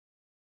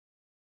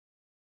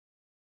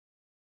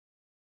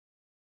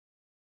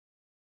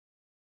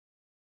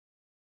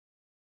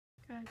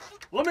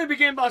Let me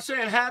begin by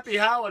saying happy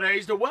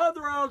holidays. The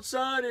weather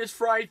outside is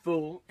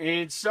frightful.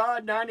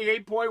 Inside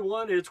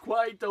 98.1, it's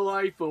quite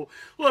delightful.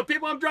 Look,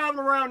 people, I'm driving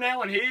around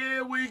now, and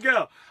here we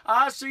go.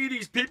 I see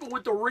these people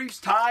with the wreaths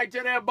tied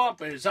to their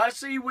bumpers. I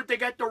see what they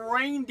got the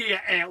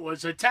reindeer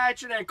antlers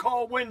attaching their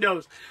car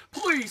windows.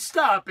 Please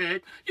stop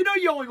it. You know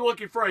you're only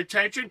looking for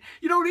attention.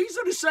 You know, these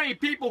are the same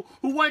people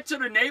who went to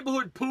the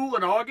neighborhood pool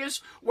in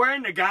August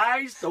wearing the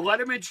guys, the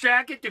Letterman's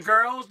jacket, the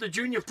girls, the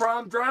junior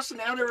prom dress, and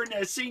now they're in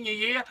their senior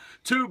year.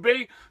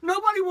 2B.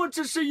 Nobody wants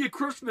to see your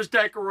Christmas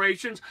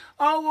decorations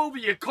all over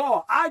your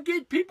car. I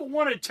get people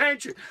want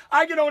attention.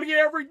 I get on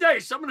here every day.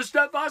 Some of the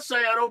stuff I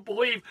say I don't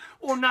believe.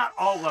 Well, not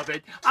all of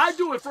it. I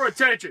do it for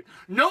attention.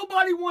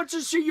 Nobody wants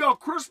to see your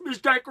Christmas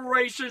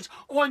decorations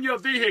on your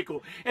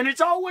vehicle. And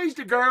it's always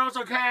the girls,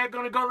 okay, I'm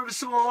going to go to the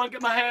salon,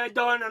 get my hair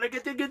done, and I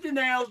get to get the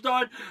nails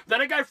done.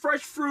 Then I got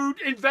fresh fruit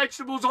and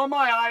vegetables on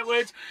my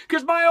eyelids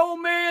because my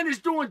old man is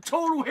doing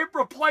total hip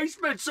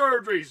replacement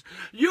surgeries.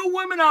 You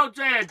women out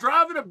there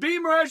driving a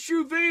Beamer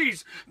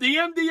SUVs, the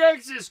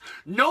MDXs,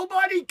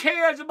 nobody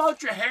cares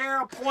about your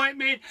hair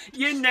appointment,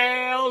 your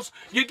nails,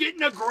 you're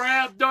getting a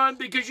graft done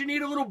because you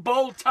need a little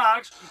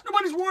Botox.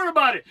 Nobody's worried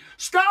about it.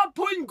 Stop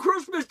putting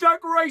Christmas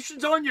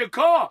decorations on your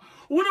car.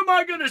 What am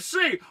I going to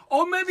see?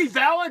 Or maybe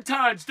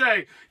Valentine's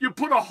Day, you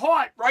put a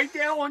heart right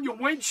there on your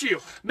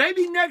windshield.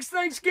 Maybe next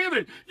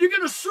Thanksgiving, you're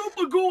going to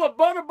super glue a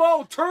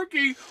butterball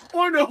turkey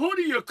on the hood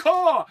of your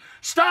car.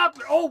 Stop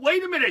it. Oh,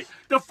 wait a minute.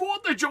 The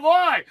 4th of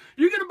July,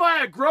 you're going to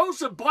buy a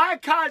gross of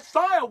black kite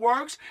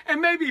fireworks and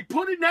maybe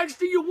put it next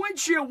to your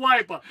windshield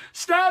wiper.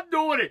 Stop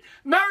doing it.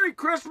 Merry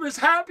Christmas,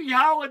 happy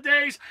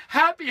holidays,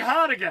 happy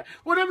Hanukkah.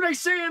 Whatever they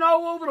saying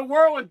all over the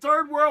world in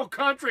third world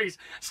countries.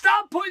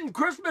 Stop putting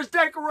Christmas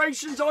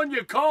decorations on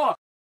your car.